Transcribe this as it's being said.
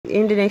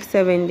in the next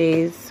 7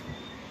 days.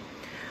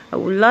 A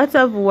lot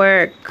of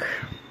work,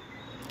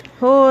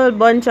 whole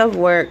bunch of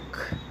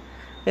work.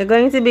 You're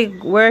going to be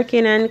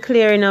working on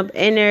clearing up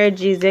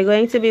energies. You're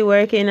going to be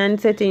working on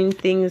setting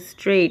things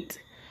straight.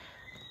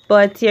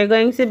 But you're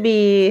going to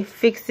be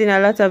fixing a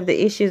lot of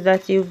the issues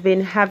that you've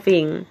been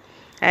having.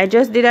 I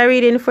just did a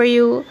reading for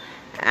you,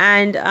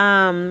 and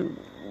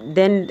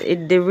then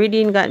the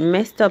reading got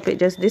messed up. It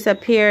just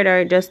disappeared, or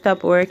it just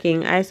stopped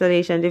working.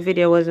 Isolation, the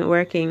video wasn't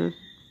working.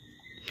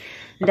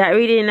 That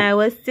reading, I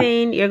was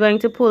saying, you're going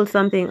to pull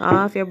something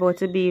off. You're about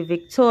to be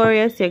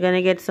victorious. You're going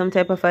to get some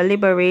type of a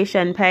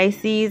liberation,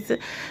 Pisces.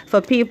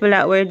 For people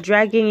that were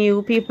dragging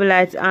you, people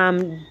that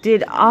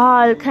did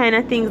all kind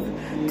of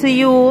things to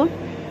you.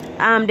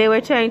 They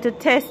were trying to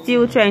test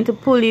you, trying to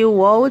pull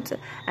you out.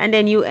 And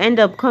then you end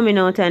up coming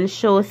out and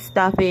show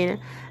stopping.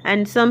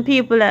 And some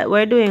people that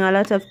were doing a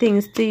lot of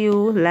things to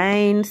you,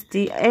 lying,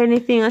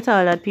 anything at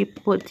all that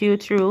people put you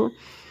through,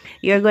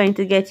 you're going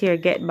to get your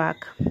get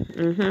back.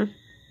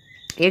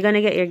 You're going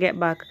to get your get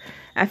back.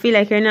 I feel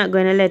like you're not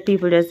going to let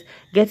people just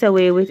get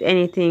away with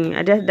anything.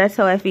 That's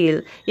how I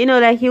feel. You know,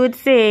 like you would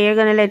say, you're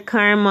going to let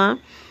karma,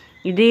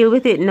 you deal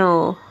with it.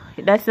 No,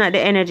 that's not the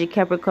energy,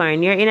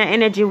 Capricorn. You're in an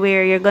energy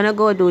where you're going to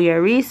go do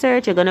your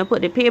research. You're going to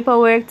put the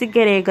paperwork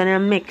together. You're going to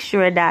make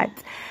sure that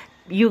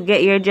you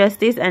get your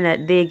justice and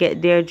that they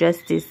get their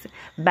justice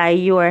by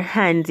your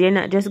hands. You're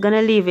not just going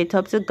to leave it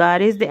up to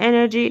God. Is the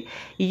energy.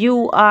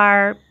 You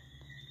are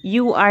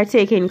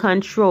taking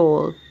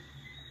control.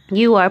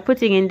 You are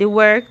putting in the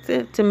work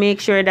to make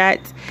sure that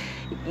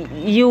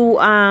you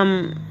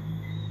come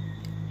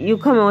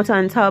out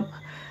on top,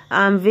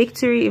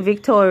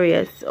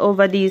 victorious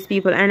over these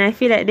people. And I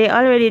feel like they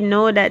already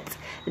know that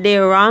they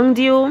wronged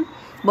you,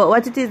 but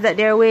what it is that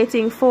they're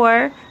waiting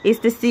for is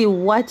to see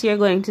what you're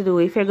going to do.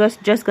 If you're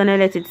just gonna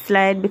let it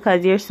slide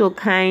because you're so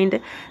kind,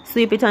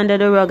 sweep it under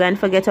the rug and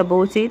forget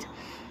about it.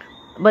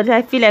 But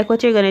I feel like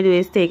what you're gonna do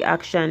is take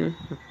action.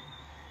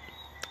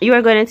 You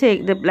are going to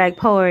take the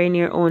power in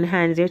your own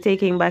hands. You're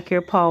taking back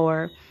your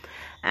power,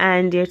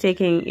 and you're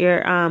taking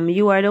your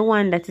you are the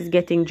one that is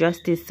getting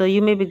justice. So you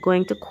may be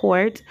going to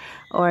court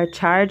or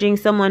charging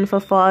someone for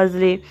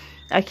falsely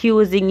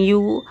accusing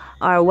you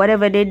or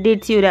whatever they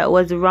did to you that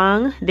was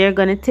wrong. They're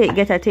going to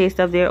get a taste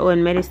of their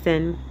own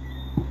medicine.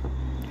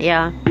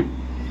 Yeah,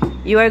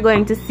 you are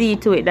going to see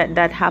to it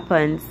that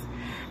happens.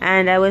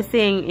 And I was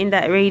saying in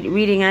that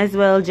reading as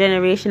well,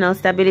 generational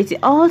stability.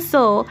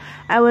 Also,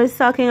 I was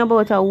talking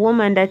about a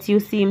woman that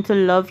you seem to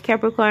love,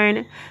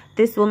 Capricorn.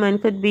 This woman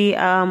could be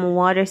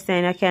water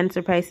sign, a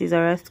Cancer, Pisces,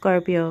 or a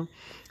Scorpio.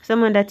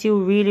 Someone that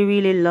you really,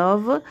 really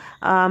love,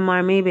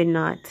 or maybe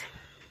not.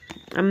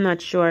 I'm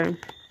not sure.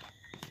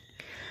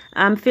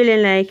 I'm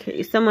feeling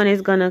like someone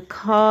is going to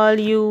call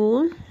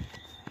you,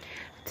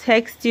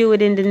 text you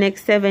within the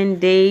next 7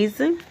 days.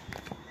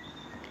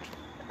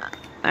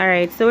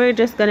 Alright, so we're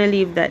just gonna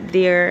leave that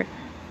there.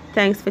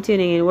 Thanks for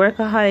tuning in.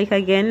 Workaholic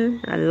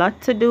again. A lot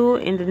to do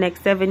in the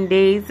next 7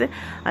 days.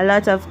 A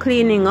lot of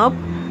cleaning up,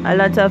 a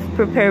lot of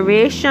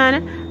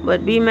preparation.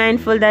 But be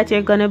mindful that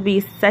you're gonna be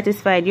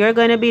satisfied. You're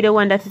gonna be the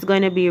one that is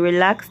going to be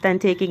relaxed and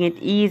taking it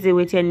easy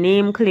with your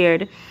name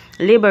cleared,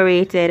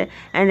 liberated.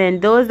 And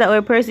then those that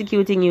were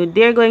persecuting you,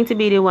 they're going to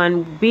be the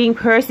one being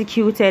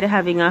persecuted,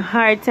 having a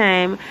hard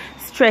time,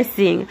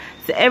 stressing.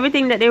 So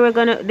everything that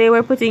they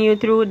were putting you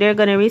through, they're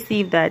gonna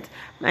receive that,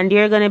 and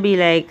you're gonna be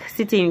like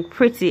sitting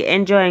pretty,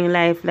 enjoying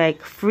life,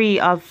 like free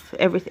of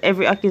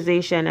every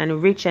accusation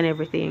and rich and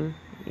everything.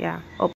 Yeah.